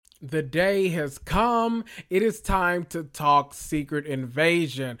The day has come. It is time to talk Secret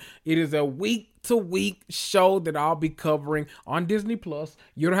Invasion. It is a week-to-week show that I'll be covering on Disney Plus.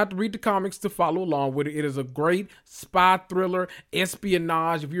 You don't have to read the comics to follow along with it. It is a great spy thriller,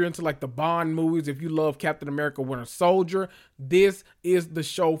 espionage. If you're into like the Bond movies, if you love Captain America Winter Soldier, this is the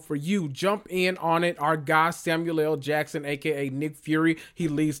show for you. Jump in on it. Our guy Samuel L. Jackson, aka Nick Fury, he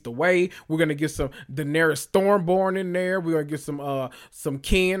leads the way. We're gonna get some Daenerys Stormborn in there. We're gonna get some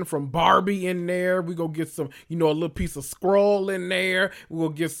Ken from Barbie in there. We're gonna get some, a little piece of Skrull in there. We're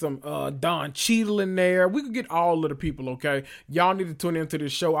gonna get some Don Cheadle in there. We could get all of the people, okay? Y'all need to tune into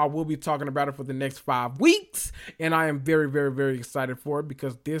this show. I will be talking about it for the next 5 weeks, and I am very, very, very excited for it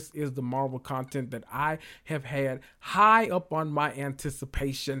because this is the Marvel content that I have had high up on my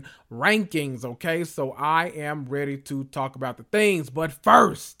anticipation rankings, okay? So I am ready to talk about the things, but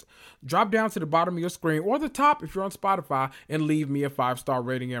first, drop down to the bottom of your screen or the top if you're on Spotify and leave me a 5-star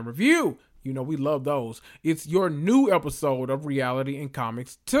rating and review. We love those. It's your new episode of Reality and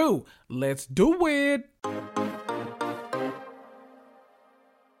Comics 2. Let's do it.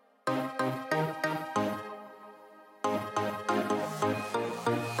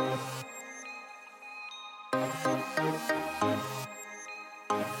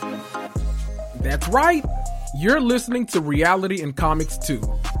 That's right. You're listening to Reality and Comics 2,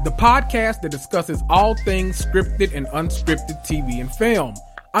 the podcast that discusses all things scripted and unscripted TV and film.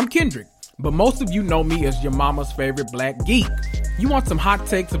 I'm Kendrick, but most of you know me as your mama's favorite black geek. You want some hot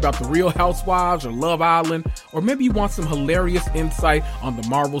takes about the Real Housewives or Love Island, or maybe you want some hilarious insight on the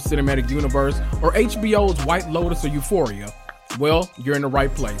Marvel Cinematic Universe or HBO's White Lotus or Euphoria. Well, you're in the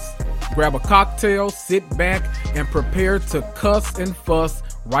right place. Grab a cocktail, sit back, and prepare to cuss and fuss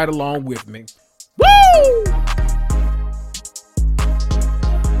right along with me. Woo!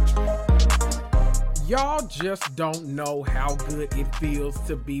 Y'all just don't know how good it feels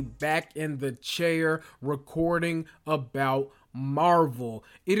to be back in the chair recording about Marvel.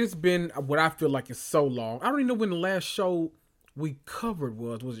 It has been what I feel like is so long. I don't even know when the last show we covered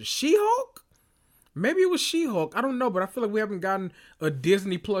was. Was it She-Hulk? Maybe it was She-Hulk. I don't know, but I feel like we haven't gotten a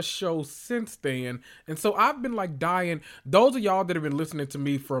Disney Plus show since then. And so I've been like dying. Those of y'all that have been listening to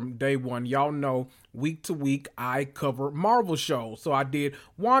me from day one, y'all know week to week I cover Marvel shows. So I did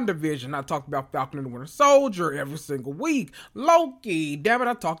WandaVision. I talked about Falcon and the Winter Soldier every single week. Loki. Damn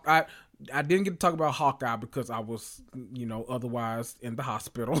it, I didn't get to talk about Hawkeye because I was, otherwise in the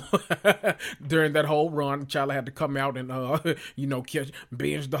hospital during that whole run. Child had to come out and,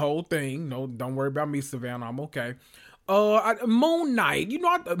 binge the whole thing. No, don't worry about me, Savannah. I'm okay. Moon Knight,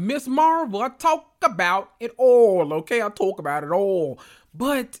 Miss Marvel. I talk about it all, okay? I talk about it all.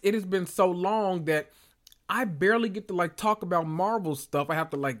 But it has been so long that I barely get to, talk about Marvel stuff. I have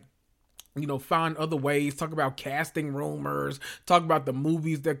to, find other ways, talk about casting rumors, talk about the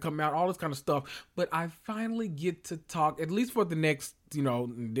movies that come out, all this kind of stuff. But I finally get to talk, at least for the next,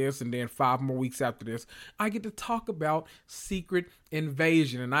 this and then 5 more weeks after this, I get to talk about Secret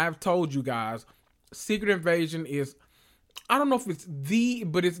Invasion. And I have told you guys, Secret Invasion is, I don't know if it's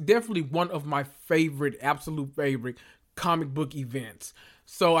but it's definitely one of my absolute favorite comic book events.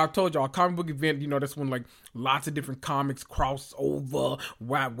 So I told y'all, a comic book event, that's when lots of different comics cross over,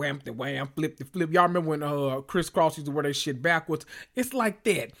 wham the wham, flip the flip. Y'all remember when Chris Cross used to wear that shit backwards? It's like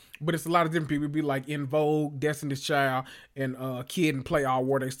that, but it's a lot of different people. It'd be like In Vogue, Destiny's Child, and Kid and Play all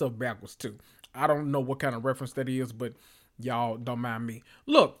wore their stuff backwards too. I don't know what kind of reference that is, but y'all don't mind me.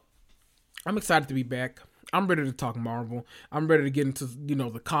 Look, I'm excited to be back. I'm ready to talk Marvel. I'm ready to get into,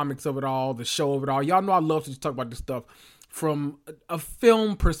 the comics of it all, the show of it all. Y'all know I love to just talk about this stuff from a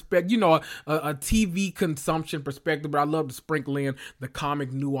film perspective, a TV consumption perspective, but I love to sprinkle in the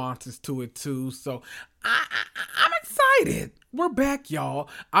comic nuances to it too. So I'm excited. We're back, y'all.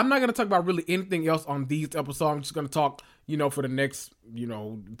 I'm not going to talk about really anything else on these episodes. I'm just going to talk, for the next,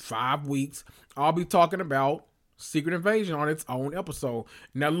 5 weeks. I'll be talking about Secret Invasion on its own episode.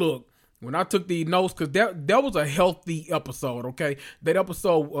 Now, look. When I took the notes, because that was a healthy episode, okay? That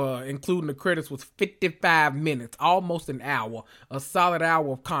episode, including the credits, was 55 minutes, almost an hour, a solid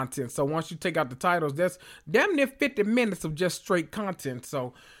hour of content. So once you take out the titles, that's damn near 50 minutes of just straight content.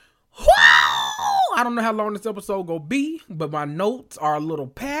 So, I don't know how long this episode gonna be, but my notes are a little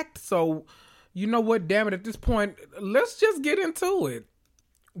packed. So, you know what, damn it, at this point, let's just get into it.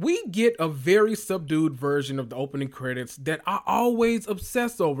 We get a very subdued version of the opening credits that I always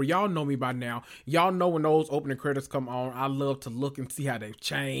obsess over. Y'all know me by now. Y'all know when those opening credits come on, I love to look and see how they've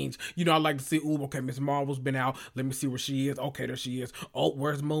changed. I like to see, okay, Miss Marvel's been out. Let me see where she is. Okay, there she is. Oh,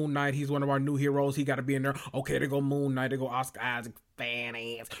 where's Moon Knight? He's one of our new heroes. He got to be in there. Okay, there go Moon Knight. There go Oscar Isaac. fan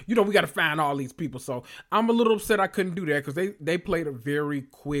ass. You know, we got to find all these people. So I'm a little upset I couldn't do that because they played a very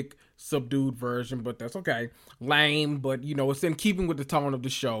quick, subdued version, but that's okay. Lame, but you know, it's in keeping with the tone of the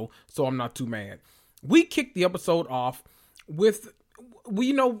show, so I'm not too mad. We kicked the episode off with,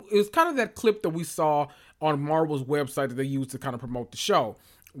 you know, it's kind of that clip that we saw on Marvel's website that they used to kind of promote the show,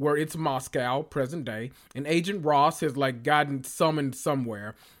 where it's Moscow, present day, and Agent Ross has like gotten summoned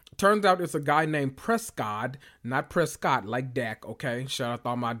somewhere. Turns out it's a guy named Prescott, not Prescott, like Dak, okay? Shout out to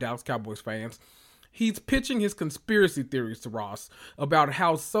all my Dallas Cowboys fans. He's pitching his conspiracy theories to Ross about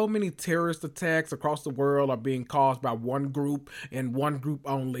how so many terrorist attacks across the world are being caused by one group and one group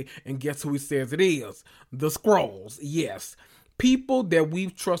only. And guess who he says it is? The Skrulls. Yes. People that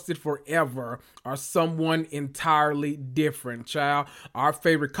we've trusted forever are someone entirely different, child. Our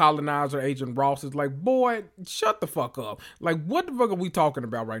favorite colonizer, Agent Ross, is like, boy, shut the fuck up. Like, what the fuck are we talking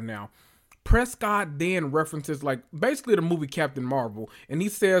about right now? Prescott then references like basically the movie Captain Marvel, and he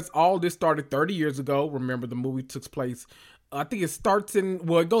says all this started 30 years ago. Remember, the movie took place, I think it starts in,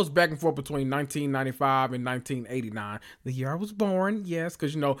 well, it goes back and forth between 1995 and 1989. The year I was born, yes,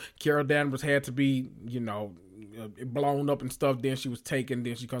 because, you know, Carol Danvers had to be, you know, blown up and stuff. Then she was taken.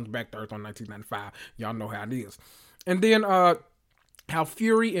 Then she comes back to Earth on 1995. Y'all know how it is. And then how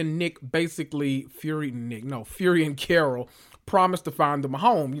Fury and Carol promised to find them a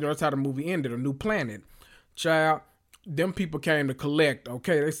home. You know, that's how the movie ended, a new planet. Child, them people came to collect,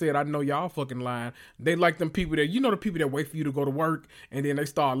 okay? They said, I know y'all fucking lying. They like them people that, you know, the people that wait for you to go to work and then they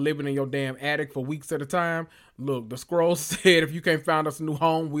start living in your damn attic for weeks at a time. Look, the Skrulls said, if you can't find us a new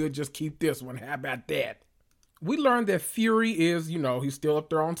home, we'll just keep this one. How about that? We learned that Fury is, you know, he's still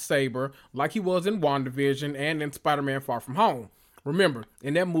up there on Saber, like he was in WandaVision and in Spider-Man Far From Home. Remember,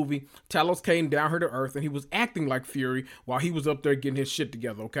 in that movie, Talos came down here to Earth and he was acting like Fury while he was up there getting his shit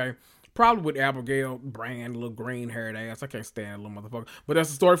together, okay? Probably with Abigail Brand, little green-haired ass. I can't stand little motherfucker. But that's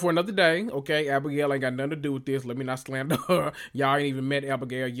a story for another day, okay? Abigail ain't got nothing to do with this. Let me not slander her. Y'all ain't even met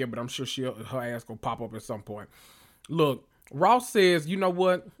Abigail yet, but I'm sure her ass gonna pop up at some point. Look, Ross says, you know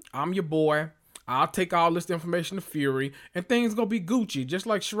what? I'm your boy. I'll take all this information to Fury, and things gonna be Gucci, just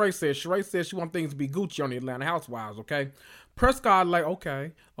like Sheree says. Sheree says she want things to be Gucci on the Atlanta Housewives, okay? Prescott like,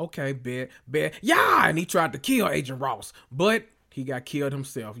 okay, bet. Yeah, and he tried to kill Agent Ross, but he got killed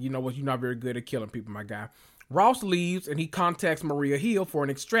himself. You know what? You're not very good at killing people, my guy. Ross leaves and he contacts Maria Hill for an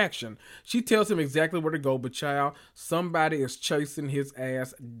extraction. She tells him exactly where to go, but child, somebody is chasing his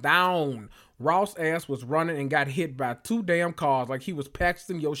ass down. Ross' ass was running and got hit by 2 damn cars like he was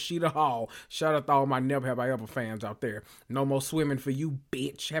Paxton Yoshida Hall. Shout out to all my Never Have I Ever fans out there. No more swimming for you,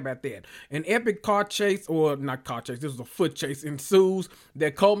 bitch. How about that? An epic car chase, or not car chase, this was a foot chase, ensues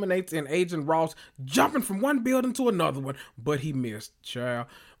that culminates in Agent Ross jumping from one building to another one, but he missed, child.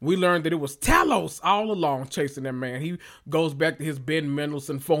 We learned that it was Talos all along chasing that man. He goes back to his Ben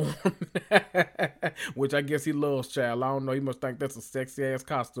Mendelsohn form, which I guess he loves, child. I don't know. He must think that's a sexy ass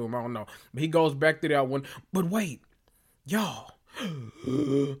costume. I don't know. But he goes back to that one. But wait, y'all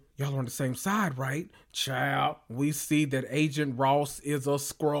on the same side, right? Child, we see that Agent Ross is a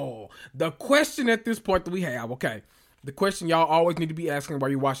Skrull. The question at this point that we have, okay, the question y'all always need to be asking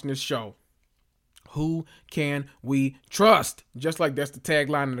while you're watching this show. Who can we trust? Just like that's the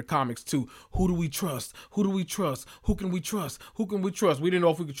tagline in the comics too. Who do we trust? Who do we trust? Who can we trust? Who can we trust? We didn't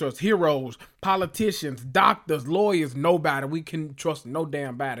know if we could trust heroes, politicians, doctors, lawyers, nobody. We can trust no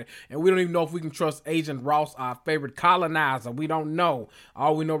damn body. And we don't even know if we can trust Agent Ross, our favorite colonizer. We don't know.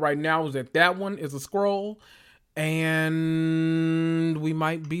 All we know right now is that one is a Skrull and we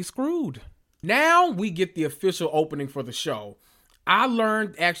might be screwed. Now we get the official opening for the show. I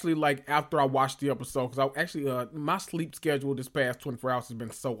learned actually like after I watched the episode, because I actually my sleep schedule this past 24 hours has been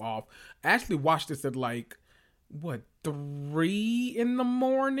so off. I actually watched this at like 3 in the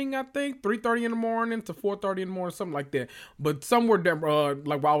morning, I think 3:30 in the morning to 4:30 in the morning, something like that. But somewhere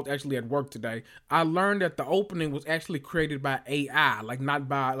like while I was actually at work today, I learned that the opening was actually created by AI, like not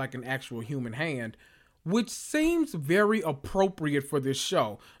by like an actual human hand, which seems very appropriate for this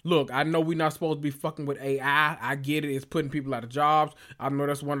show. Look, I know we're not supposed to be fucking with AI. I get it. It's putting people out of jobs. I know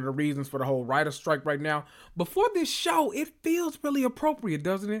that's one of the reasons for the whole writer's strike right now. But for this show, it feels really appropriate,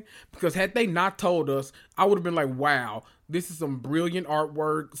 doesn't it? Because had they not told us, I would have been like, wow, this is some brilliant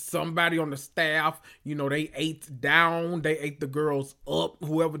artwork. Somebody on the staff, you know, they ate down. They ate the girls up.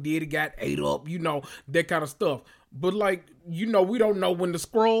 Whoever did it got ate up, you know, that kind of stuff. But like, you know, we don't know when the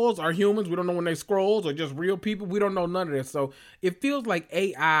Skrulls are humans. We don't know when they Skrulls or just real people. We don't know none of this. So it feels like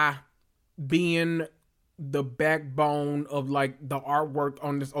AI being the backbone of like the artwork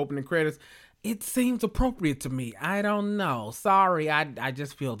on this opening credits. It seems appropriate to me. I don't know. Sorry, I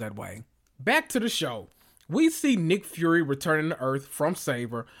just feel that way. Back to the show. we see Nick Fury returning to Earth from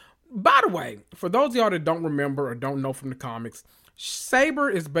Saber. By the way, for those of y'all that don't remember or don't know from the comics, Saber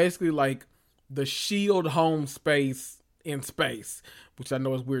is basically like the SHIELD home space in space, which I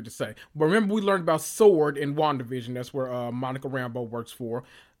know is weird to say. But remember, we learned about SWORD in WandaVision. That's where Monica Rambeau works for.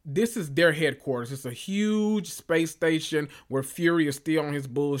 This is their headquarters. It's a huge space station where Fury is still on his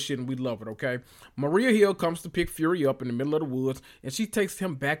bullshit, and we love it, okay? Maria Hill comes to pick Fury up in the middle of the woods, and she takes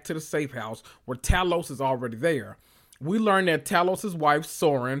him back to the safe house where Talos is already there. We learn that Talos' wife,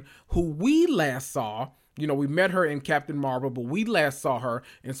 Soren, who we last saw, you know, we met her in Captain Marvel, but we last saw her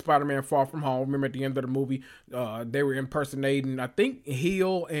in Spider-Man Far From Home. Remember at the end of the movie, they were impersonating, I think,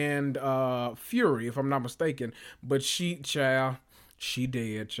 Hill and Fury, if I'm not mistaken. But she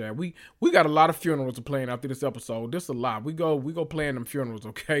dead, child. We got a lot of funerals to plan after this episode. This a lot. We go plan them funerals,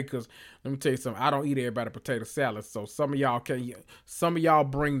 okay? Because let me tell you something. I don't eat everybody potato salad, so some of y'all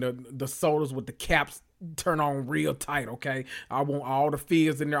bring the sodas with the caps turn on real tight, okay? I want all the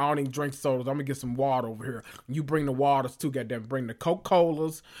fizz in there. I don't even drink sodas. I'm gonna get some water over here. You bring the waters too, goddamn. Bring the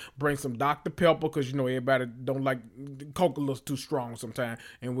Coca-Colas. Bring some Dr. Pepper, because you know everybody don't like Coca-Cola's too strong sometimes.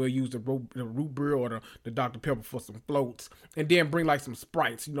 And we'll use the root beer or the Dr. Pepper for some floats. And then bring like some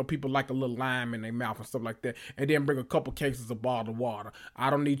Sprites. You know, people like a little lime in their mouth and stuff like that. And then bring a couple cases of bottled water. I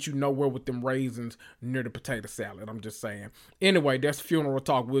don't need you nowhere with them raisins near the potato salad. I'm just saying. Anyway, that's funeral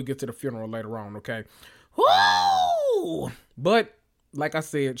talk. We'll get to the funeral later on, okay? Woo! But like I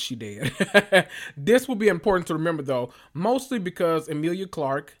said, she dead. This will be important to remember though, mostly because Emilia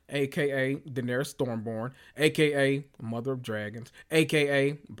Clarke, aka Daenerys Stormborn, aka Mother of Dragons,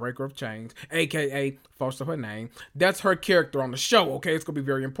 aka Breaker of Chains, aka first of her name, that's her character on the show, okay? It's gonna be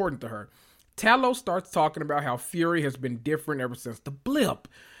very important to her. Talos starts talking about how Fury has been different ever since the blip.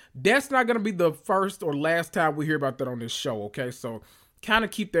 That's not gonna be the first or last time we hear about that on this show, okay? So kind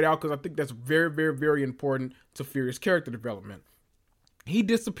of keep that out because I think that's very, very, very important to Fury's character development. He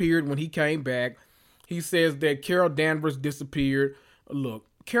disappeared when he came back. He says that Carol Danvers disappeared. Look,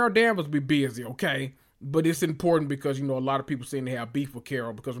 Carol Danvers be busy, okay? But it's important because, you know, a lot of people seem to have beef with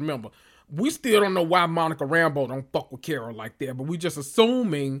Carol. Because remember, we still don't know why Monica Rambeau don't fuck with Carol like that. But we just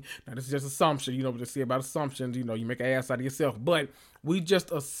assuming, now this is just assumption, you know what they say about assumptions, you know, you make an ass out of yourself. But we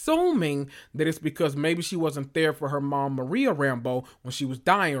just assuming that it's because maybe she wasn't there for her mom, Maria Rambeau, when she was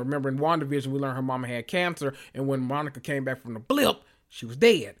dying. Remember in WandaVision, we learned her mama had cancer. And when Monica came back from the blip, she was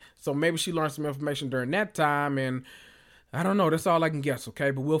dead. So maybe she learned some information during that time. And I don't know. That's all I can guess,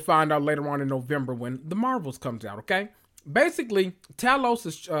 okay? But we'll find out later on in November when The Marvels comes out, okay? Basically, Talos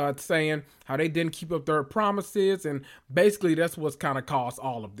is saying how they didn't keep up their promises, and basically that's what's kind of caused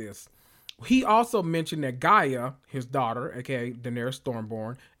all of this. He also mentioned that Gaia, his daughter, aka Daenerys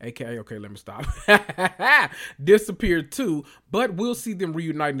Stormborn, aka, okay, let me stop, disappeared too, but we'll see them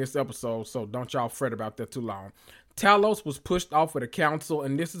reunite in this episode, so don't y'all fret about that too long. Talos was pushed off of the council,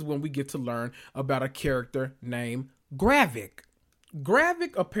 and this is when we get to learn about a character named Gravik.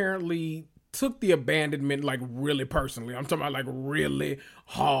 Gravik apparently took the abandonment like really personally. I'm talking about like really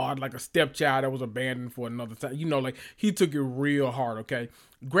hard, like a stepchild that was abandoned for another time. You know, like he took it real hard, okay?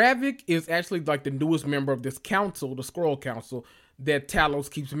 Gravik is actually like the newest member of this council, the Skrull Council, that Talos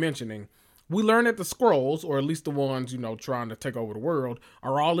keeps mentioning. We learn that the Skrulls, or at least the ones, you know, trying to take over the world,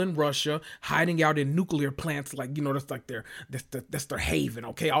 are all in Russia, hiding out in nuclear plants, like, you know, that's like that's their haven,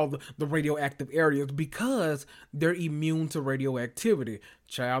 okay? All the radioactive areas, because they're immune to radioactivity.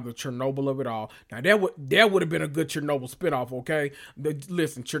 Child, the Chernobyl of it all. Now, that would have been a good Chernobyl spinoff, okay?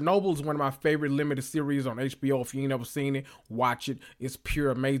 Listen, Chernobyl is one of my favorite limited series on HBO. If you ain't never seen it, watch it. It's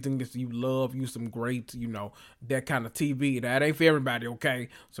pure amazingness. You love you some great, you know, that kind of TV. That ain't for everybody, okay?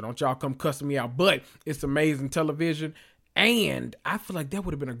 So don't y'all come cussing me out. But it's amazing television. And I feel like that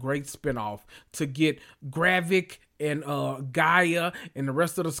would have been a great spinoff to get Gravik and Gaia and the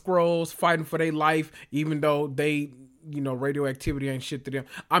rest of the Skrulls fighting for their life, even though they, you know, radioactivity ain't shit to them.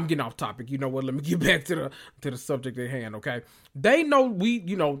 I'm getting off topic. You know what? Let me get back to the subject at hand, okay? They know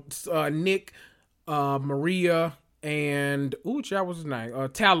Nick, Maria, and what was his name?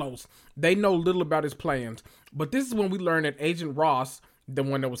 Talos. They know little about his plans. But this is when we learn that Agent Ross, the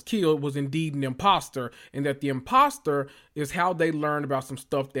one that was killed, was indeed an imposter, and that the imposter is how they learned about some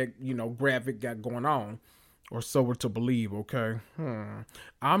stuff that, you know, Gravik got going on. Or so we're to believe, okay?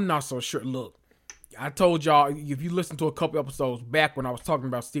 I'm not so sure. Look, I told y'all, if you listen to a couple episodes back when I was talking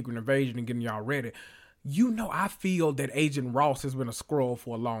about Secret Invasion and getting y'all ready, you know I feel that Agent Ross has been a Skrull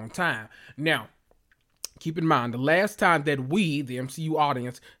for a long time. Now, keep in mind, the last time that we, the MCU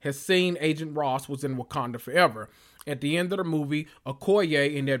audience, has seen Agent Ross was in Wakanda Forever. At the end of the movie,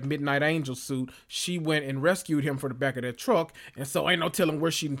 Okoye in that Midnight Angel suit, she went and rescued him from the back of that truck. And so ain't no telling where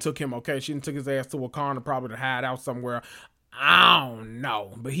she took him, okay? She took his ass to Wakanda, probably to hide out somewhere. I don't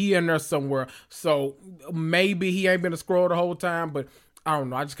know. But he in there somewhere. So maybe he ain't been a Skrull the whole time, but I don't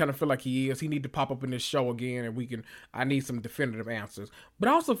know. I just kind of feel like he is. He need to pop up in this show again, and I need some definitive answers. But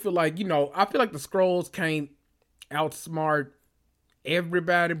I also feel like, I feel like the Skrulls can't outsmart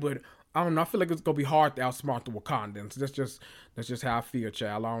everybody, but I don't know. I feel like it's gonna be hard to outsmart the Wakandans. That's just how I feel,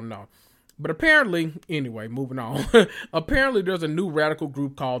 child. I don't know. But apparently, anyway, moving on. Apparently, there's a new radical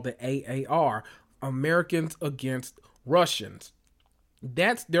group called the AAR, Americans Against Russians.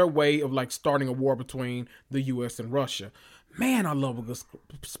 That's their way of like starting a war between the U.S. and Russia. Man, I love a good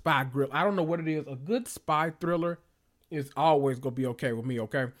spy grill. I don't know what it is. A good spy thriller is always gonna be okay with me.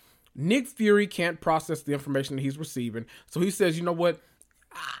 Okay. Nick Fury can't process the information that he's receiving, so he says, "You know what?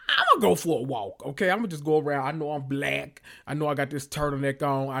 I'm gonna go for a walk, okay? I'm gonna just go around. I know I'm black. I know I got this turtleneck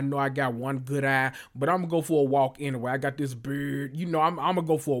on. I know I got one good eye, but I'm gonna go for a walk anyway. I got this beard. I'm gonna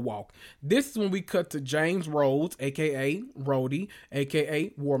go for a walk." This is when we cut to James Rhodes, aka Rhodey,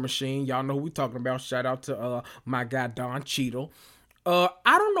 aka War Machine. Y'all know who we talking about. Shout out to my guy Don Cheadle. I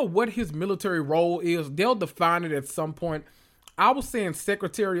don't know what his military role is. They'll define it at some point. I was saying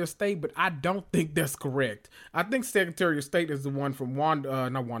Secretary of State, but I don't think that's correct. I think Secretary of State is the one from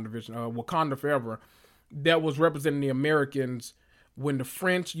Wakanda Forever, that was representing the Americans when the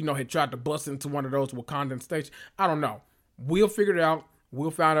French, had tried to bust into one of those Wakandan states. I don't know. We'll figure it out.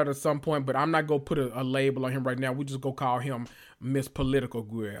 We'll find out at some point, but I'm not going to put a label on him right now. We just go call him Miss Political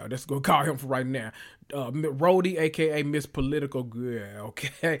Girl. Let's go call him for right now. Rhodey, a.k.a. Miss Political Girl,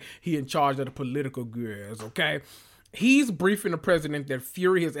 okay? He in charge of the political girls, okay? He's briefing the president that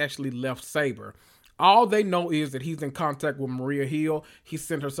Fury has actually left Saber. All they know is that he's in contact with Maria Hill. He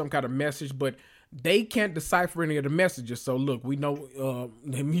sent her some kind of message, but they can't decipher any of the messages. So look, we know,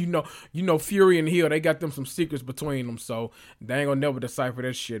 Fury and Hill, they got them some secrets between them. So they ain't gonna never decipher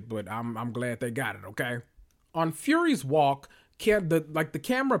that shit. But I'm glad they got it. Okay. On Fury's walk, the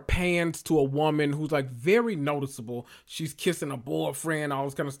camera pans to a woman who's like very noticeable. She's kissing a boyfriend, all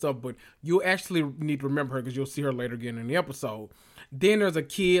this kind of stuff, but you'll actually need to remember her because you'll see her later again in the episode. Then there's a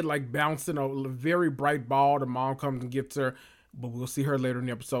kid like bouncing a very bright ball. The mom comes and gets her, but we'll see her later in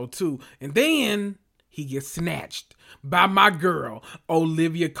the episode too. And then he gets snatched by my girl,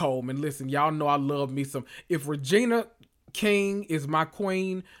 Olivia Colman. Listen, y'all know I love me some. If Regina King is my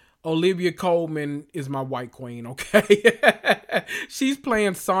queen, Olivia Colman is my white queen, okay? She's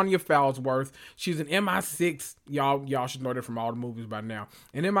playing Sonya Falsworth. She's an MI6. Y'all should know that from all the movies by now.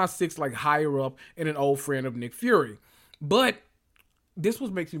 An MI6 like higher up and an old friend of Nick Fury. But this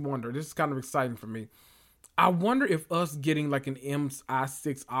makes me wonder. This is kind of exciting for me. I wonder if us getting like an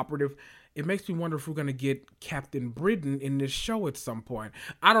MI6 operative, it makes me wonder if we're going to get Captain Britain in this show at some point.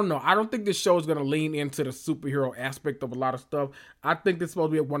 I don't know. I don't think this show is going to lean into the superhero aspect of a lot of stuff. I think this is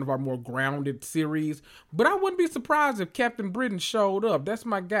supposed to be one of our more grounded series. But I wouldn't be surprised if Captain Britain showed up. That's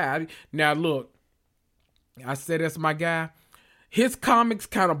my guy. Now, look, I said that's my guy. His comics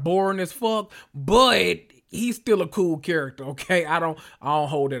kind of boring as fuck, but he's still a cool character, okay? I don't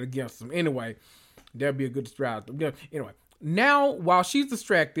hold that against him. Anyway, that'd be a good strategy. Anyway. Now, while she's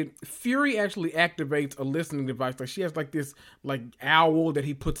distracted, Fury actually activates a listening device. Like she has like this like owl that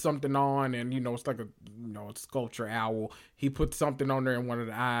he puts something on, and it's like a sculpture owl. He puts something on there in one of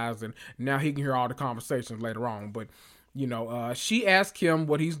the eyes, and now he can hear all the conversations later on. But she asks him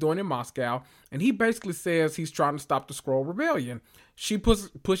what he's doing in Moscow, and he basically says he's trying to stop the Skrull Rebellion. She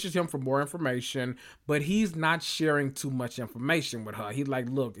pushes him for more information, but he's not sharing too much information with her. He's like,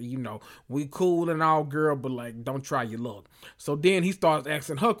 look, we cool and all, girl, but like, don't try your luck. So then he starts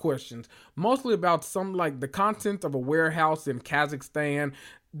asking her questions, mostly about some like the contents of a warehouse in Kazakhstan.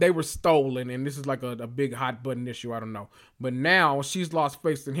 They were stolen, and this is like a big hot button issue. I don't know. But now she's lost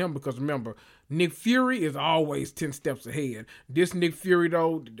faith in him because remember, Nick Fury is always 10 steps ahead. This Nick Fury,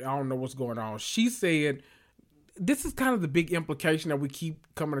 though, I don't know what's going on. She said, this is kind of the big implication that we keep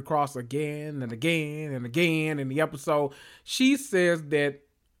coming across again and again and again in the episode. She says that,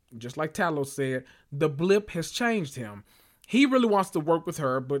 just like Talos said, the blip has changed him. He really wants to work with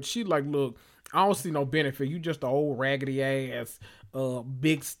her, but she like, look, I don't see no benefit. You just an old raggedy ass,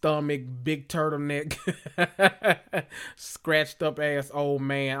 big stomach, big turtleneck, scratched up ass old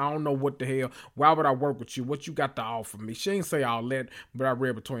man. I don't know what the hell. Why would I work with you? What you got to offer me? She ain't say all that, but I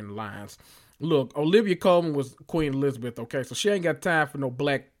read between the lines. Look, Olivia Colman was Queen Elizabeth, okay? So she ain't got time for no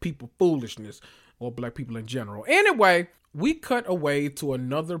black people foolishness or black people in general. Anyway, we cut away to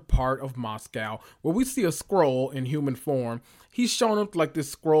another part of Moscow where we see a Skrull in human form. He's shown up like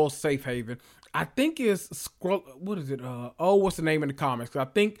this Skrull safe haven. I think it's scroll. What is it? Oh, what's the name in the comics? I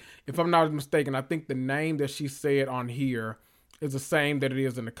think, if I'm not mistaken, I think the name that she said on here is the same that it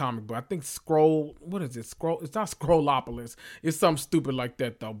is in the comic book. I think Scroll. What is it? Scroll. It's not Scrollopolis. It's something stupid like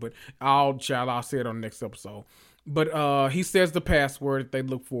that though. But I'll say it on the next episode. But he says the password that they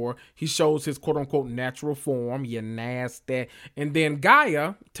look for. He shows his quote unquote natural form. You nasty. And then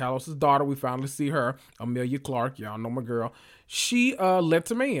Gaia, Talos' daughter, we finally see her, Emilia Clarke. Y'all know my girl. She lets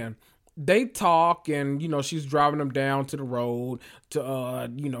him in. They talk, and she's driving him down to the road to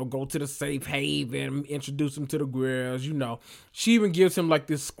go to the safe haven, introduce him to the grills. She even gives him like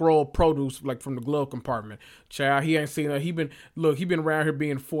this scroll produce like from the glove compartment. Child, he ain't seen her. He been around here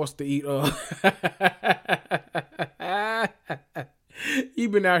being forced to eat he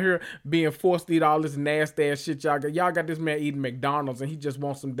been out here being forced to eat all this nasty ass shit. Y'all got this man eating McDonald's, and he just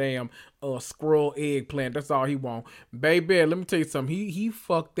wants some damn scroll eggplant. That's all he want. Baby, let me tell you something. He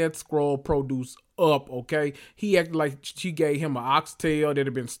fucked that scroll produce up, okay? He acted like she gave him an oxtail that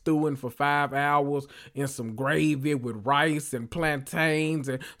had been stewing for 5 hours in some gravy with rice and plantains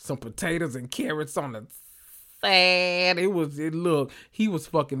and some potatoes and carrots on the sad. He was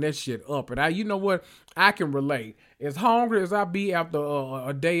fucking that shit up. And you know what? I can relate. As hungry as I be after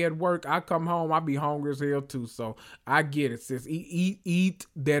a day at work, I come home, I be hungry as hell too. So I get it, sis. Eat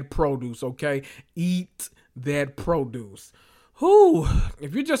that produce, okay? Eat that produce. Whew.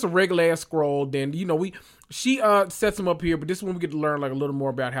 If you're just a regular ass scroll, then she sets him up here, but this is when we get to learn like a little more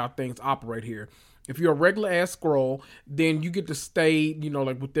about how things operate here. If you're a regular ass scroll, then you get to stay,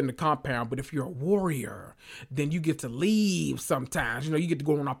 like within the compound. But if you're a warrior, then you get to leave sometimes. You get to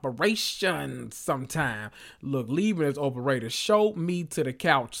go on operations sometimes. Look, leaving is overrated. Show me to the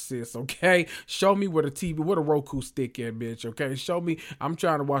couch, sis, okay? Show me where the Roku stick at, bitch, okay? Show me. I'm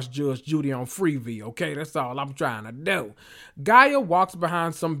trying to watch Judge Judy on Freevee, okay? That's all I'm trying to do. Gaia walks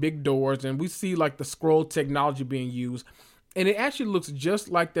behind some big doors, and we see like the scroll technology being used. And it actually looks just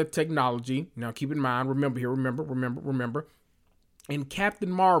like that technology. Now, keep in mind, remember. In Captain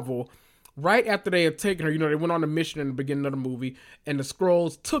Marvel, right after they had taken her, they went on a mission in the beginning of the movie, and the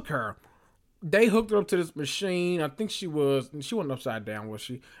Skrulls took her. They hooked her up to this machine. I think she wasn't upside down, was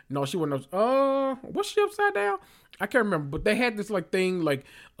she? No, she wasn't. Was she upside down? I can't remember. But they had this like thing, like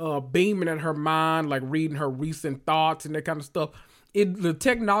beaming at her mind, like reading her recent thoughts and that kind of stuff. The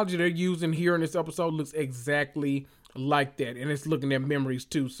technology they're using here in this episode looks exactly like that, and it's looking at memories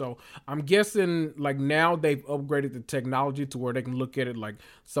too. So I'm guessing like now they've upgraded the technology to where they can look at it like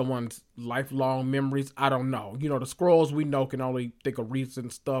someone's lifelong memories. I don't know. The Skrulls we know can only think of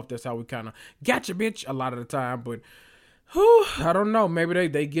recent stuff. That's how we kind of gotcha, bitch, a lot of the time. But I don't know. Maybe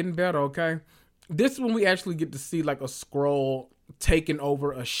they getting better. Okay, this is when we actually get to see like a Skrull taking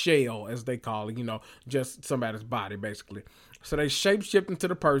over a shell, as they call it. Just somebody's body basically. So they shapeshift into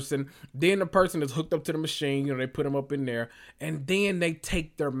the person. Then the person is hooked up to the machine. They put them up in there. And then they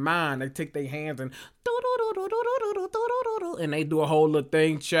take their mind. They take their hands and they do a whole little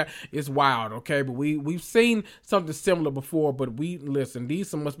thing. It's wild, okay? But we've seen something similar before. But listen,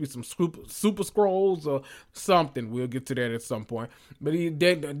 these must be some super scrolls or something. We'll get to that at some point. But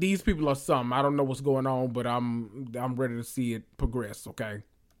these people are something. I don't know what's going on, but I'm ready to see it progress, okay?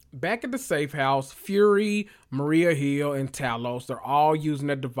 Back at the safe house, Fury, Maria Hill, and Talos are all using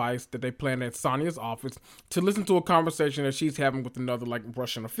that device that they planted at Sonya's office to listen to a conversation that she's having with another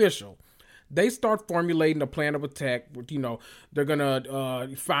Russian official. They start formulating a plan of attack. They're gonna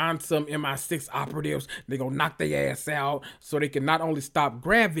find some MI6 operatives. They're gonna knock their ass out so they can not only stop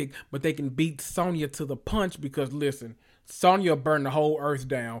Gravik, but they can beat Sonya to the punch. Because listen, Sonya burned the whole earth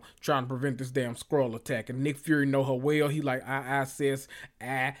down trying to prevent this damn Skrull attack. And Nick Fury know her well. He like, sis,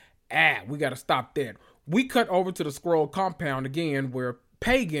 we gotta stop that. We cut over to the Skrull compound again, where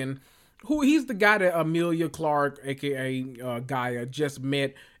Pagan, he's the guy that Emilia Clarke, aka Gaia, just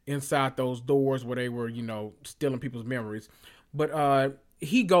met inside those doors where they were, stealing people's memories. But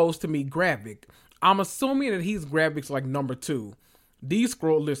he goes to meet Gravik. I'm assuming that he's Gravik's number 2. These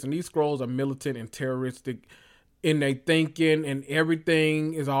Skrulls are militant and terroristic in their thinking, and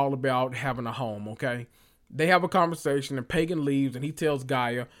everything is all about having a home, okay? They have a conversation, and Pagan leaves, and he tells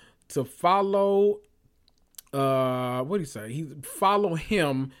Gaia to follow, follow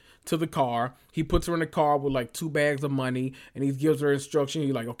him to the car. He puts her in the car with 2 bags of money, and he gives her instruction.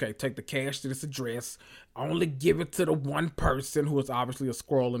 He's like, okay, take the cash to this address. Only give it to the one person who is obviously a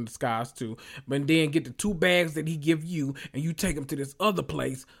Skrull in disguise too. But then get the 2 bags that he give you, and you take them to this other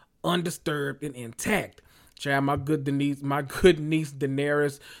place undisturbed and intact. Chad, my good niece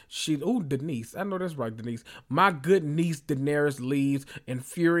Daenerys, Denise, I know that's right, Denise. My good niece Daenerys leaves, and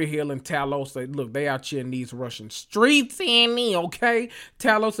Fury Hill and Talos say, look, they out here in these Russian streets, Annie, okay?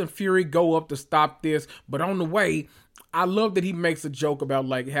 Talos and Fury go up to stop this, but on the way, I love that he makes a joke about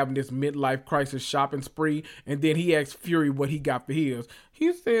like having this midlife crisis shopping spree, and then he asks Fury what he got for his.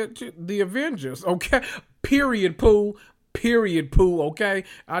 He said, the Avengers, okay? Period, Pooh. Period, Pooh, okay?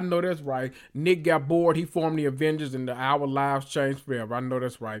 I know that's right. Nick got bored. He formed the Avengers and our lives changed forever. I know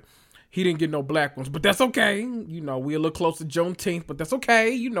that's right. He didn't get no black ones, but that's okay. You know, we a little close to Juneteenth, but that's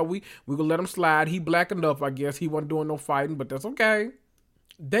okay. You know, we gonna let him slide. He black enough, I guess. He wasn't doing no fighting, but that's okay.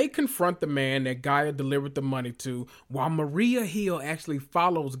 They confront the man that Gaia delivered the money to, while Maria Hill actually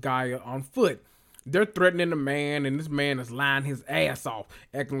follows Gaia on foot. They're threatening the man, and this man is lying his ass off,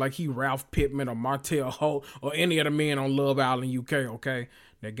 acting like he Ralph Pittman or Martell Holt or any of the men on Love Island UK, okay?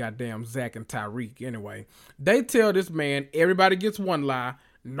 That goddamn Zach and Tyreek. Anyway, they tell this man everybody gets one lie,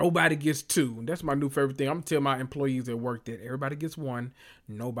 nobody gets two. That's my new favorite thing. I'm going to tell my employees at work that everybody gets one,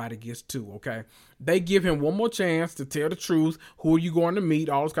 nobody gets two, okay? They give him one more chance to tell the truth. Who are you going to meet?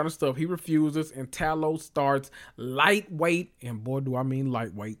 All this kind of stuff. He refuses, and Talos starts lightweight, and boy, do I mean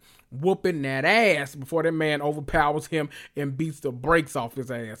lightweight, whooping that ass before that man overpowers him and beats the brakes off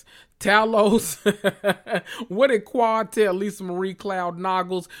his ass. Talos, what did Quad tell Lisa Marie Cloud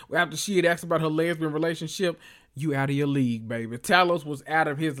Noggles after she had asked about her lesbian relationship? You out of your league, baby. Talos was out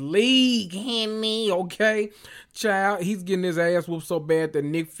of his league, Henny, okay? Child, he's getting his ass whooped so bad that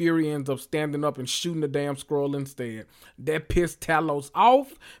Nick Fury ends up standing up and shooting the damn Skrull instead. That pissed Talos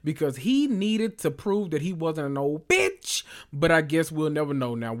off because he needed to prove that he wasn't an old bitch. But I guess we'll never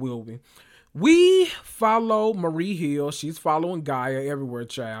know now, will we? We follow Marie Hill. She's following Gaia everywhere,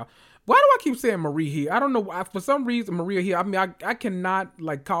 child. Why do I keep saying Marie Hill? I don't know. For some reason, Maria Hill, I mean, I cannot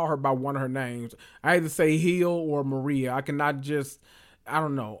like call her by one of her names. I either say Hill or Maria. I cannot just, I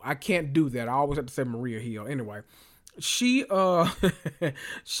don't know. I can't do that. I always have to say Maria Hill. Anyway, she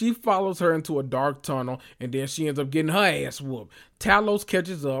she follows her into a dark tunnel, and then she ends up getting her ass whooped. Talos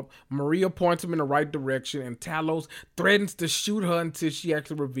catches up. Maria points him in the right direction, and Talos threatens to shoot her until she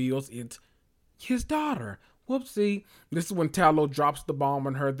actually reveals it's his daughter. Whoopsie. This is when Talos drops the bomb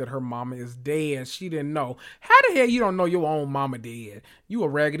on her that her mama is dead. She didn't know. How the hell you don't know your own mama dead? You a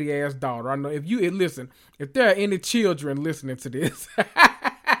raggedy ass daughter. I know. Listen, if there are any children listening to this,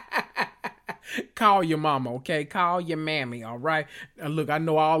 call your mama, okay? Call your mammy, all right? And look, I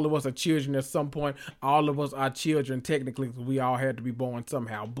know all of us are children at some point. All of us are children technically because we all had to be born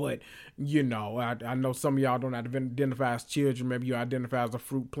somehow. But, you know, I know some of y'all don't identify as children. Maybe you identify as a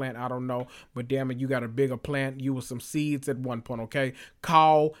fruit plant. I don't know. But damn it, you got a bigger plant. You were some seeds at one point, okay?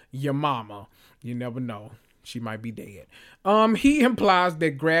 Call your mama. You never know. She might be dead. He implies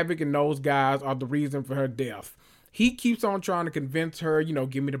that Gravik and those guys are the reason for her death. He keeps on trying to convince her, you know,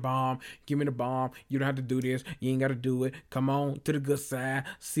 give me the bomb. You don't have to do this. You ain't got to do it. Come on to the good side.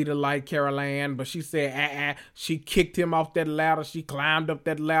 See the light, Carol Ann. But she said, She kicked him off that ladder. She climbed up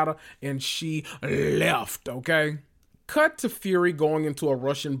that ladder and she left, okay? Cut to Fury going into a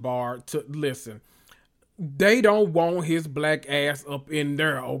Russian bar to listen. They don't want his black ass up in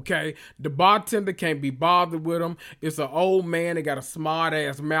there, okay? The bartender can't be bothered with him. It's an old man that got a smart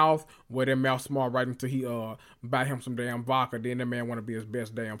ass mouth. Well, that mouth smart right until he buy him some damn vodka. Then that man want to be his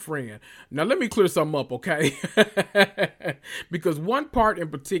best damn friend. Now let me clear something up, okay? Because one part in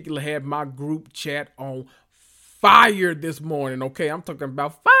particular had my group chat on fire this morning, okay? I'm talking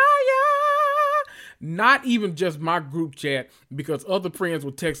about fire. Not even just my group chat, because other friends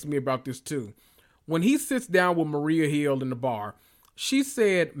were texting me about this too. When he sits down with Maria Hill in the bar, she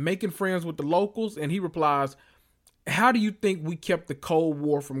said, making friends with the locals, and he replies, how do you think we kept the Cold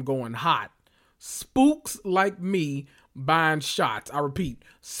War from going hot? Spooks like me buying shots. I repeat,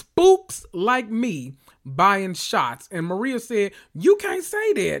 spooks like me buying shots. And Maria said, you can't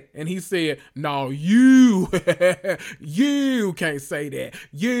say that. And he said, no, you can't say that.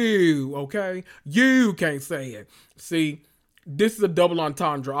 You, okay? You can't say it. See, this is a double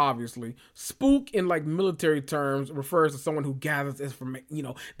entendre, obviously. Spook in like military terms refers to someone who gathers information, you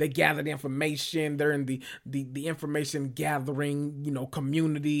know, they gather the information, they're in the information gathering, you know,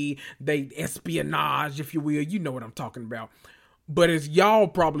 community, they espionage, if you will, you know what I'm talking about. But as y'all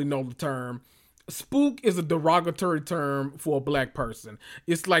probably know the term, Spook is a derogatory term for a black person.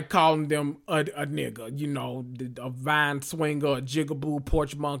 It's like calling them a nigga, you know, a vine swinger, a jigaboo,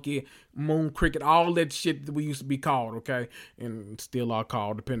 porch monkey, moon cricket, all that shit that we used to be called, okay? And still are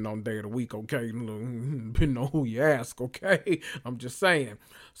called depending on the day of the week, okay? Depending on who you ask, okay? I'm just saying.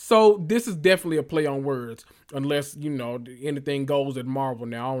 So this is definitely a play on words, unless, you know, anything goes at Marvel.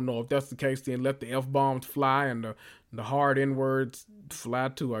 Now, I don't know if that's the case, then let the F-bombs fly and the hard N-words fly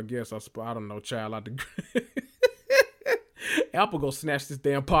too, I guess. I don't know, child. Apple go snatch this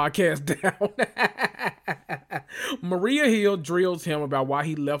damn podcast down. Maria Hill drills him about why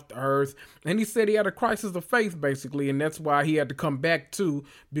he left the Earth, and he said he had a crisis of faith, basically, and that's why he had to come back too,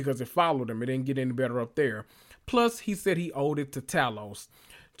 because it followed him. It didn't get any better up there. Plus, he said he owed it to Talos.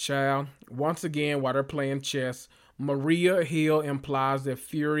 Child, once again, while they're playing chess, Maria Hill implies that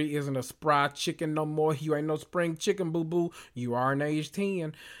Fury isn't a spry chicken no more. You ain't no spring chicken, boo-boo. You are an age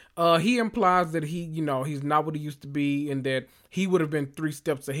 10. He implies that he's not what he used to be and that he would have been 3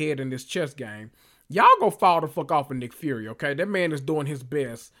 steps ahead in this chess game. Y'all go fall the fuck off of Nick Fury, okay? That man is doing his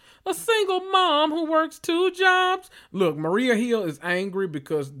best. A single mom who works 2 jobs. Look, Maria Hill is angry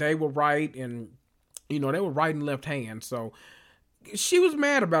because they were right and, they were right and left hand, so she was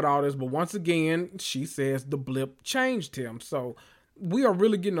mad about all this, but once again, she says the blip changed him. So we are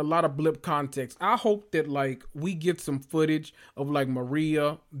really getting a lot of blip context. I hope that we get some footage of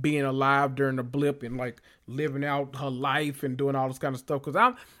Maria being alive during the blip and living out her life and doing all this kind of stuff.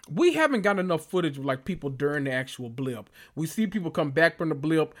 Because we haven't got enough footage of people during the actual blip. We see people come back from the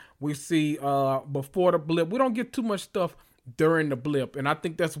blip. We see before the blip. We don't get too much stuff during the blip, and I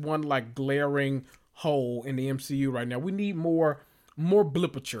think that's one glaring hole in the MCU right now. We need more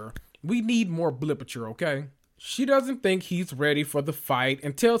blipature. We need more blipature, okay? She doesn't think he's ready for the fight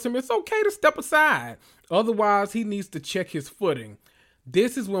and tells him it's okay to step aside. Otherwise, he needs to check his footing.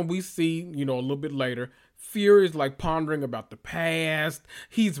 This is when we see, a little bit later, Fury is pondering about the past.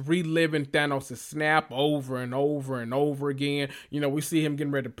 He's reliving Thanos' snap over and over and over again. We see him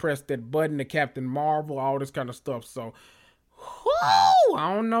getting ready to press that button to Captain Marvel, all this kind of stuff. So,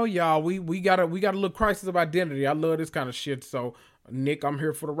 I don't know, y'all. We got a little crisis of identity. I love this kind of shit. So, Nick, I'm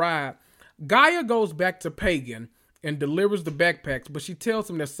here for the ride. Gaia goes back to Pagan and delivers the backpacks, but she tells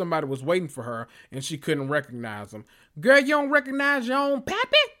him that somebody was waiting for her and she couldn't recognize him. Girl, you don't recognize your own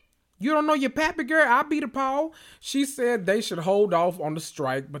pappy? You don't know your pappy, girl? I'll be the Paul. She said they should hold off on the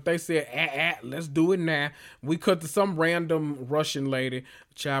strike, but they said, let's do it now. We cut to some random Russian lady.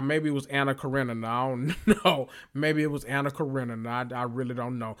 Child, maybe it was Anna Karenina. I don't know. Maybe it was Anna Karenina. I really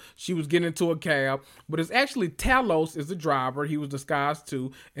don't know. She was getting into a cab, but it's actually Talos is the driver. He was disguised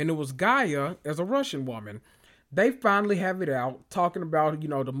too, and it was Gaia as a Russian woman. They finally have it out, talking about,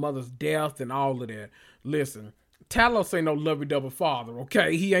 the mother's death and all of that. Listen, Talos ain't no lovey-dovey father,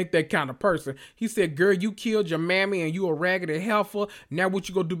 okay? He ain't that kind of person. He said, girl, you killed your mammy and you a raggedy heifer. Now what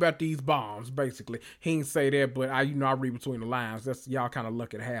you gonna do about these bombs, basically? He ain't say that, but I read between the lines. That's y'all kind of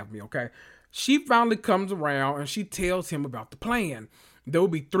lucky to have me, okay? She finally comes around and she tells him about the plan. There will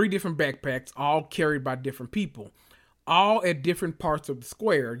be 3 different backpacks, all carried by different people. All at different parts of the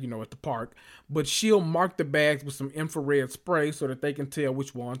square, at the park. But she'll mark the bags with some infrared spray so that they can tell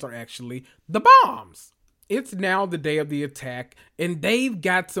which ones are actually the bombs. It's now the day of the attack, and they've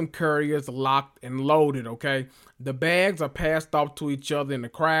got some couriers locked and loaded, okay? The bags are passed off to each other in the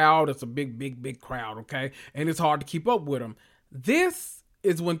crowd. It's a big crowd, okay? And it's hard to keep up with them. This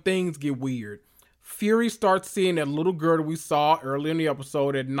is when things get weird. Fury starts seeing that little girl that we saw earlier in the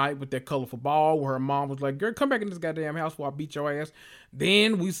episode at night with that colorful ball where her mom was like, girl, come back in this goddamn house before I beat your ass.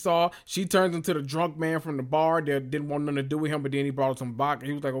 Then we saw she turns into the drunk man from the bar that didn't want nothing to do with him, but then he brought her some vodka.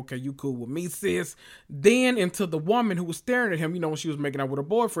 He was like, okay, you cool with me, sis. Then into the woman who was staring at him, when she was making out with her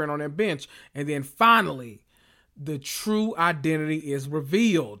boyfriend on that bench. And then finally, the true identity is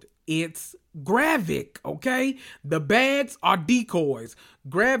revealed. It's Gravik, okay? The bags are decoys.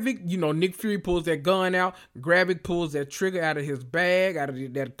 Gravik, Nick Fury pulls that gun out. Gravik pulls that trigger out of his bag, out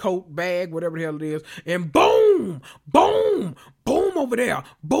of that coat bag, whatever the hell it is. And boom, boom, boom over there.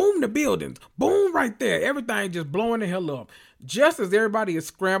 Boom the buildings. Boom right there. Everything just blowing the hell up. Just as everybody is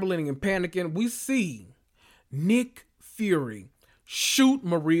scrambling and panicking, we see Nick Fury shoot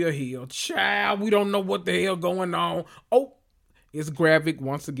Maria Hill. Child, we don't know what the hell going on. Oh, it's Gravik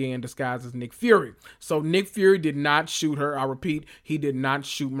once again disguised as Nick Fury. So Nick Fury did not shoot her. I repeat, he did not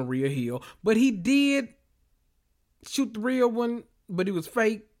shoot Maria Hill. But he did shoot the real one, but it was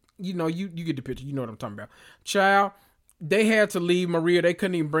fake. You get the picture. You know what I'm talking about. Child, they had to leave Maria. They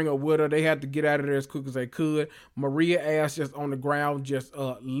couldn't even bring her with her. They had to get out of there as quick as they could. Maria ass just on the ground, just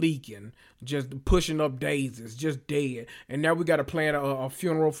leaking, just pushing up daisies, just dead. And now we got to plan a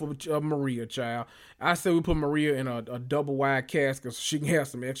funeral for Maria, child. I said we put Maria in a double wide casket so she can have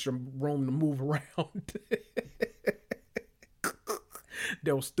some extra room to move around.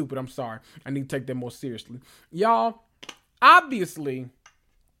 That was stupid. I'm sorry. I need to take that more seriously. Y'all, obviously,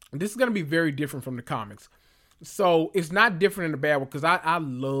 this is going to be very different from the comics. So it's not different in the bad way, because I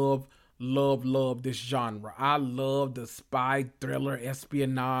love this genre. I love the spy thriller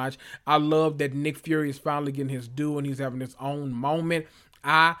espionage. I love that Nick Fury is finally getting his due and he's having his own moment.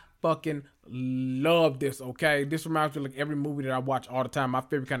 I fucking love this, okay? This reminds me of like every movie that I watch all the time. My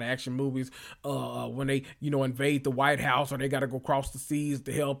favorite kind of action movies, when they, invade the White House or they got to go across the seas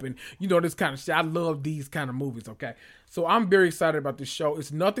to help, and this kind of shit. I love these kind of movies, okay? So I'm very excited about this show.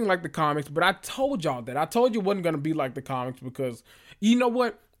 It's nothing like the comics, but I told y'all that. I told you it wasn't going to be like the comics because, you know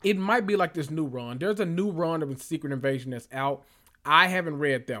what? It might be like this new run. There's a new run of Secret Invasion that's out. I haven't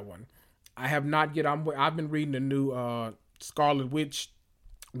read that one. I have not yet. I've been reading the new Scarlet Witch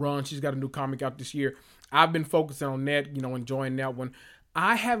run. She's got a new comic out this year. I've been focusing on that, enjoying that one.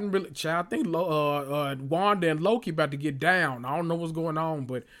 I haven't really, child, I think Wanda and Loki about to get down. I don't know what's going on,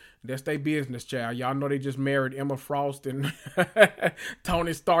 but that's their business, child. Y'all know they just married Emma Frost and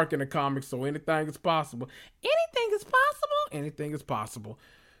Tony Stark in the comics, so anything is possible. Anything is possible. Anything is possible.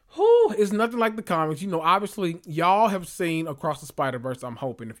 Whew, it's nothing like the comics. Obviously, y'all have seen Across the Spider-Verse, I'm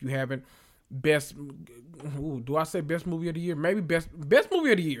hoping. If you haven't, do I say best movie of the year? Maybe best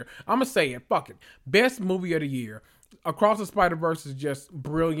movie of the year. I'm going to say it. Fuck it. Best movie of the year. Across the Spider-Verse is just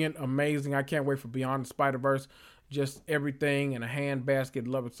brilliant, amazing. I can't wait for Beyond the Spider-Verse. Just everything in a handbasket.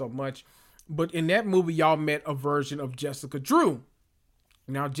 Love it so much. But in that movie, y'all met a version of Jessica Drew.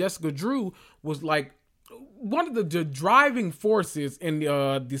 Now, Jessica Drew was like one of the driving forces in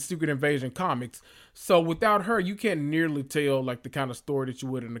the Secret Invasion comics. So without her, you can't nearly tell like the kind of story that you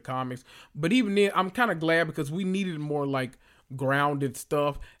would in the comics. But even then, I'm kind of glad because we needed more like grounded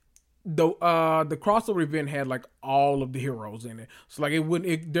stuff. The crossover event had like all of the heroes in it, so like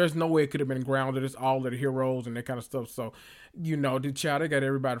there's no way it could have been grounded. It's all of the heroes and that kind of stuff. So they got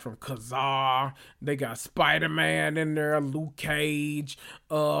everybody from Kazar, they got Spider-Man in there, Luke Cage,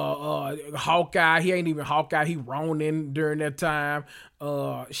 Hawkeye. He ain't even Hawkeye, he Ronin during that time.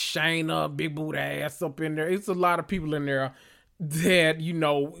 Shayna, big boot ass up in there. It's a lot of people in there that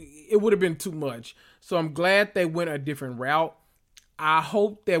it would have been too much. So I'm glad they went a different route. I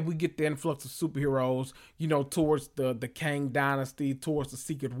hope that we get the influx of superheroes, towards the Kang Dynasty, towards the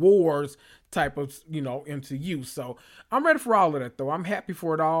Secret Wars type of, MCU. So I'm ready for all of that, though. I'm happy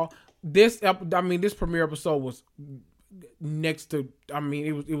for it all. This premiere episode was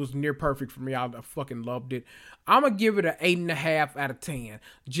it was near perfect for me. I fucking loved it. I'm going to give it an 8.5 out of 10,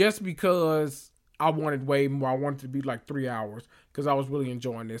 just because I wanted way more. I wanted it to be like 3 hours because I was really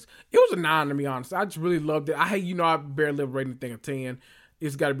enjoying this. It was a 9, to be honest. I just really loved it. I barely ever rate anything a 10.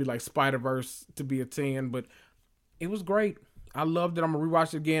 It's got to be like Spider-Verse to be a 10, but it was great. I loved it. I'm going to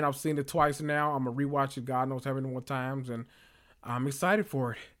rewatch it again. I've seen it twice now. I'm going to rewatch it, God knows how many more times, and I'm excited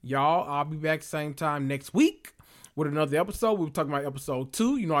for it. Y'all, I'll be back same time next week with another episode. We'll be talking about episode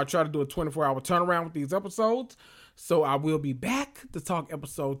 2. I try to do a 24-hour turnaround with these episodes, so I will be back to talk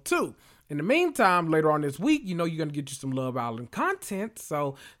episode 2. In the meantime, later on this week, you're going to get you some Love Island content,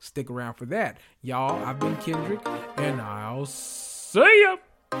 so stick around for that. Y'all, I've been Kendrick, and I'll see ya!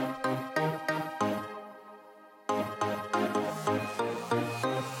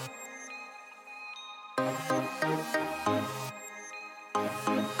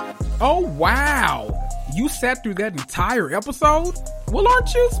 Oh, wow! You sat through that entire episode? Well,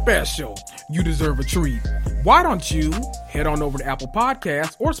 aren't you special? You deserve a treat. Why don't you head on over to Apple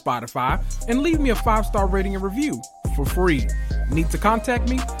Podcasts or Spotify and leave me a 5-star rating and review for free. Need to contact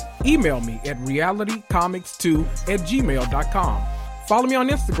me? Email me at realitycomics2@gmail.com. Follow me on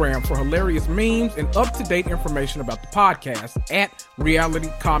Instagram for hilarious memes and up-to-date information about the podcast at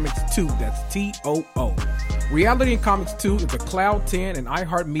realitycomics2. That's TOO. Reality and Comics 2 is a Cloud 10 and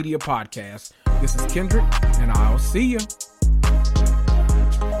iHeartMedia podcast. This is Kendrick, and I'll see you.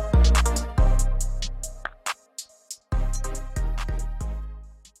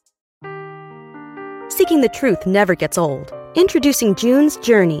 Seeking the truth never gets old. Introducing June's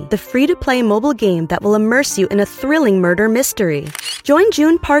Journey, the free-to-play mobile game that will immerse you in a thrilling murder mystery. Join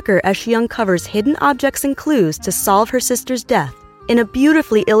June Parker as she uncovers hidden objects and clues to solve her sister's death in a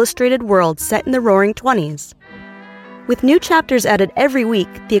beautifully illustrated world set in the Roaring '20s. With new chapters added every week,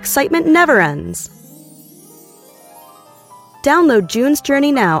 the excitement never ends. Download June's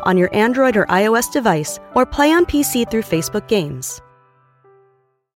Journey now on your Android or iOS device, or play on PC through Facebook Games.